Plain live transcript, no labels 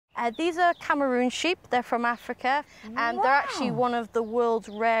These are Cameroon sheep. They're from Africa, and they're actually one of the world's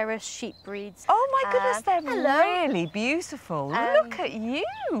rarest sheep breeds. Oh my goodness, they're really beautiful. Look at you.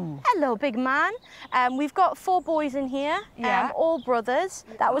 Hello, big man. We've got 4 boys in here, all brothers.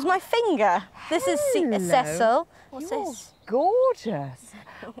 That was my finger. This is Cecil. What's this? Gorgeous.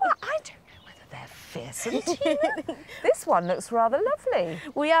 Well, I don't know whether they're fearsome to you. This one looks rather lovely.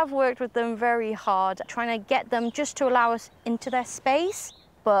 We have worked with them very hard, trying to get them just to allow us into their space,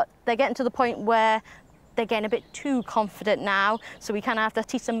 but they're getting to the point where they're getting a bit too confident now, so we kind of have to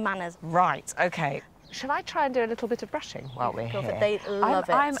teach them manners. Right, OK. Shall I try and do a little bit of brushing while we're here? They love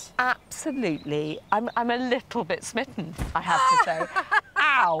it. I'm absolutely, I'm a little bit smitten, I have to say.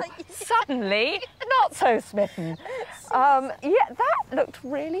 Ow! Suddenly, not so smitten. Yeah, that looked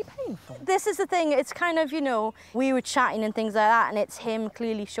really painful. This is the thing, it's kind of, you know, we were chatting and things like that, and it's him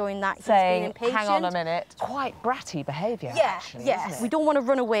clearly showing that he's being impatient. Hang on a minute. Quite bratty behaviour, actually, isn't it? We don't want to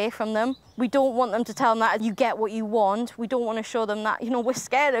run away from them. We don't want them to tell them that you get what you want. We don't want to show them that, you know, we're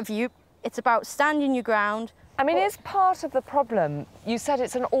scared of you. It's about standing your ground. I mean, is part of the problem, you said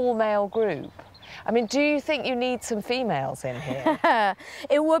it's an all-male group. I mean, do you think you need some females in here?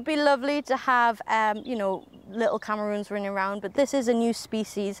 It would be lovely to have, you know, little Cameroons running around, but this is a new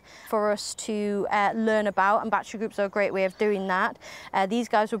species for us to learn about, and battery groups are a great way of doing that. These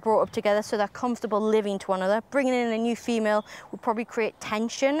guys were brought up together so they're comfortable living to one another. Bringing in a new female would probably create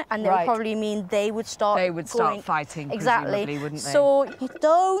tension, and that would probably mean they would start fighting, presumably, wouldn't they? So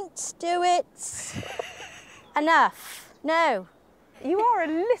don't do it. Enough. No. You are a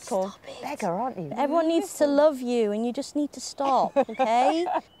little beggar, aren't you? Everyone needs to love you, and you just need to stop, OK?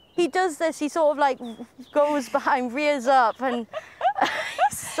 He does this, he sort of like goes behind, rears up, and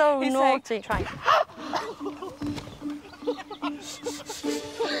he's so naughty. Try.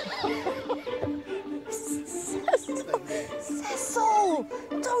 Cecil,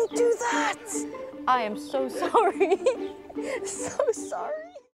 don't do that! I am so sorry. So sorry.